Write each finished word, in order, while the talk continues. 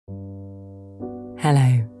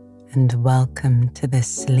Hello, and welcome to the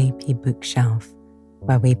Sleepy Bookshelf,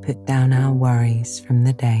 where we put down our worries from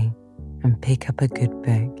the day and pick up a good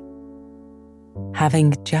book.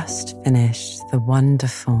 Having just finished the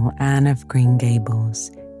wonderful Anne of Green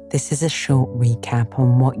Gables, this is a short recap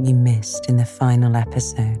on what you missed in the final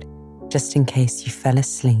episode, just in case you fell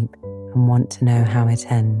asleep and want to know how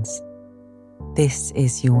it ends. This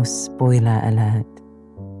is your spoiler alert.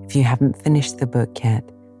 If you haven't finished the book yet,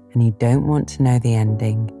 and you don't want to know the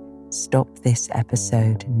ending, stop this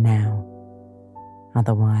episode now.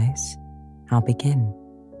 Otherwise, I'll begin.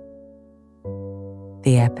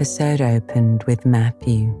 The episode opened with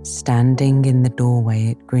Matthew standing in the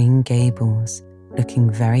doorway at Green Gables,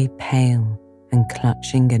 looking very pale and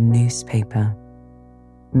clutching a newspaper.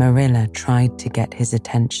 Marilla tried to get his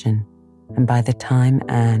attention, and by the time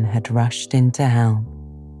Anne had rushed in to help,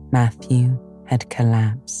 Matthew had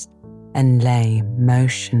collapsed and lay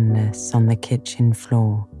motionless on the kitchen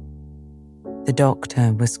floor. The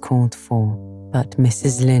doctor was called for, but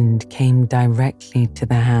Mrs. Lynde came directly to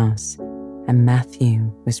the house, and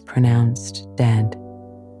Matthew was pronounced dead.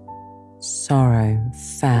 Sorrow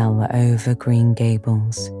fell over Green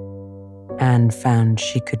Gables. Anne found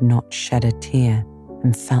she could not shed a tear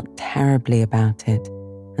and felt terribly about it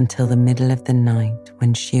until the middle of the night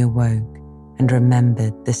when she awoke and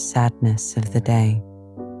remembered the sadness of the day.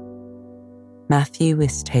 Matthew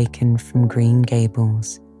was taken from Green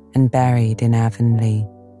Gables and buried in Avonlea.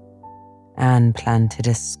 Anne planted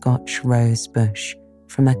a Scotch rose bush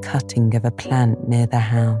from a cutting of a plant near the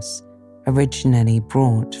house, originally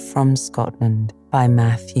brought from Scotland by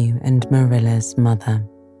Matthew and Marilla's mother.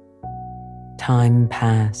 Time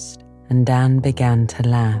passed, and Anne began to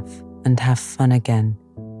laugh and have fun again,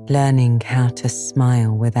 learning how to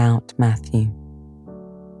smile without Matthew.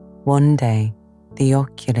 One day, the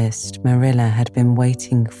oculist Marilla had been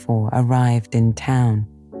waiting for arrived in town,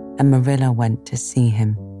 and Marilla went to see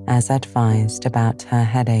him as advised about her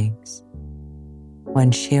headaches.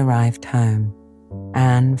 When she arrived home,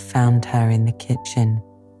 Anne found her in the kitchen,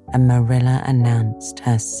 and Marilla announced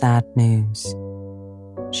her sad news.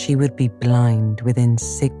 She would be blind within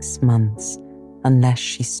 6 months unless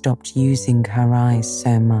she stopped using her eyes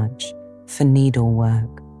so much for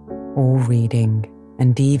needlework or reading,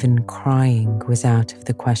 and even crying was out of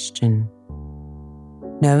the question.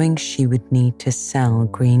 Knowing she would need to sell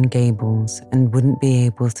Green Gables and wouldn't be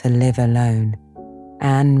able to live alone,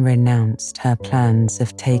 Anne renounced her plans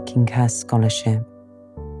of taking her scholarship.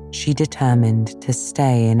 She determined to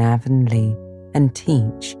stay in Avonlea and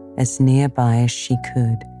teach as nearby as she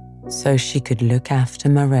could, so she could look after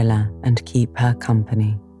Marilla and keep her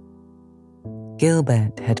company.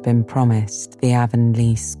 Gilbert had been promised the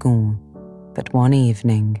Avonlea school, but one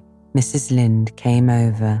evening, Mrs. Lynde came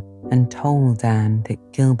over and told Anne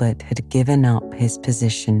that Gilbert had given up his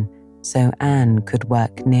position so Anne could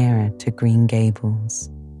work nearer to Green Gables.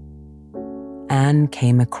 Anne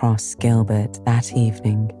came across Gilbert that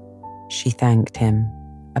evening. She thanked him,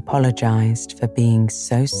 apologized for being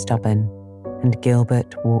so stubborn, and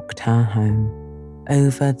Gilbert walked her home,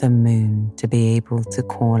 over the moon to be able to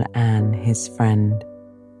call Anne his friend.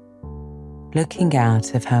 Looking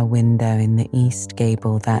out of her window in the east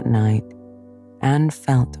gable that night, Anne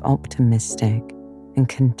felt optimistic and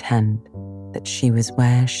content that she was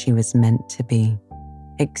where she was meant to be,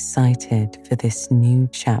 excited for this new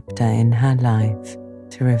chapter in her life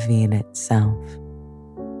to reveal itself.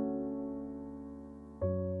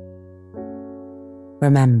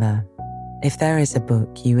 Remember, if there is a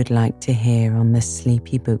book you would like to hear on the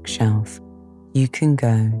Sleepy Bookshelf, you can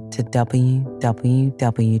go to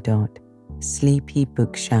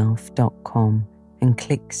www.sleepybookshelf.com and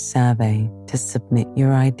click survey to submit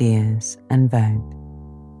your ideas and vote.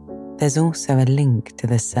 There's also a link to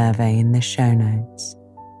the survey in the show notes.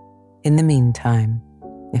 In the meantime,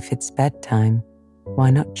 if it's bedtime, why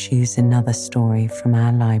not choose another story from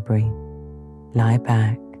our library? Lie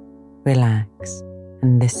back, relax,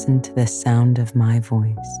 and listen to the sound of my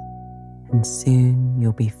voice, and soon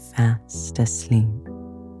you'll be fast asleep.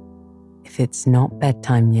 If it's not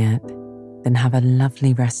bedtime yet, then have a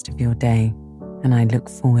lovely rest of your day, and I look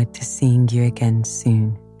forward to seeing you again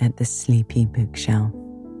soon at the Sleepy Bookshelf.